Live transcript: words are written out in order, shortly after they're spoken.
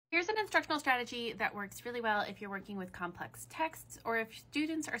Here's an instructional strategy that works really well if you're working with complex texts or if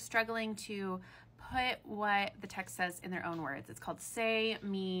students are struggling to put what the text says in their own words. It's called say,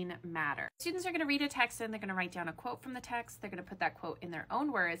 mean, matter. Students are going to read a text and they're going to write down a quote from the text. They're going to put that quote in their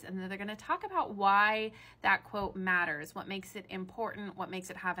own words, and then they're going to talk about why that quote matters, what makes it important, what makes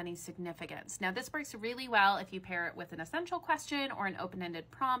it have any significance. Now, this works really well if you pair it with an essential question or an open-ended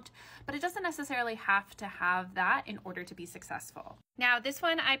prompt, but it doesn't necessarily have to have that in order to be successful. Now, this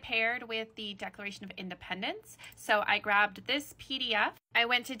one I paired with the Declaration of Independence. So I grabbed this PDF. I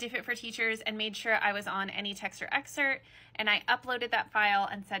went to Diffit for Teachers and made sure I was on any text or excerpt, and I uploaded that file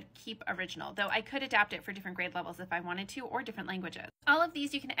and said keep original, though I could adapt it for different grade levels if I wanted to, or different languages. All of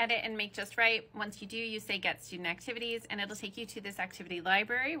these you can edit and make just right. Once you do, you say get student activities, and it'll take you to this activity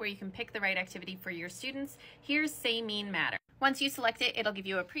library where you can pick the right activity for your students. Here's say, mean, matter. Once you select it, it'll give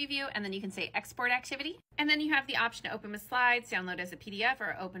you a preview, and then you can say export activity. And then you have the option to open with slides, download as a PDF,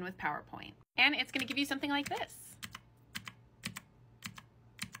 or open with PowerPoint. And it's going to give you something like this.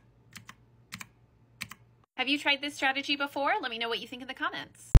 Have you tried this strategy before? Let me know what you think in the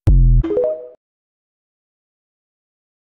comments.